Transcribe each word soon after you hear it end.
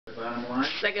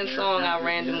Second song I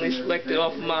randomly selected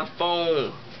off of my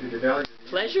phone,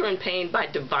 Pleasure and Pain by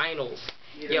Divinyls.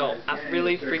 Yo, I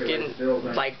really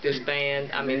freaking like this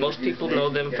band. I mean, most people know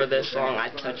them for their song, I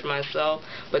Touch Myself,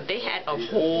 but they had a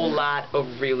whole lot of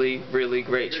really, really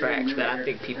great tracks that I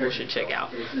think people should check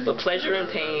out. But Pleasure and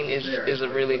Pain is a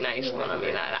really nice one. I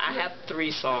mean, I have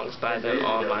 3 songs by them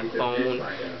on my phone,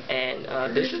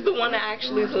 and this is the one I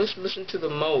actually listen to the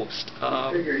most.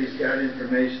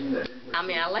 I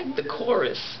mean, I like the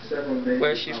chorus,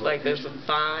 where she's like, there's a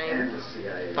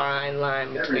fine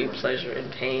line between pleasure and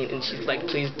pain, and she's like,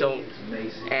 please don't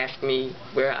ask me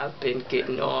where I've been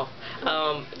getting off.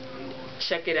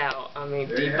 Check it out. I mean,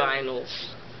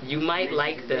 Divinyls. You might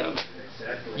like them.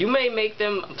 You may make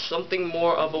them something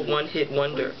more of a one-hit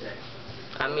wonder.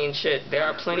 I mean, shit, there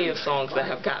are plenty of songs that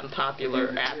have gotten popular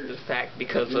after the fact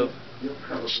because of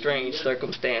strange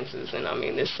circumstances, and I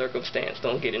mean, this circumstance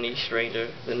don't get any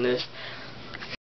stranger than this.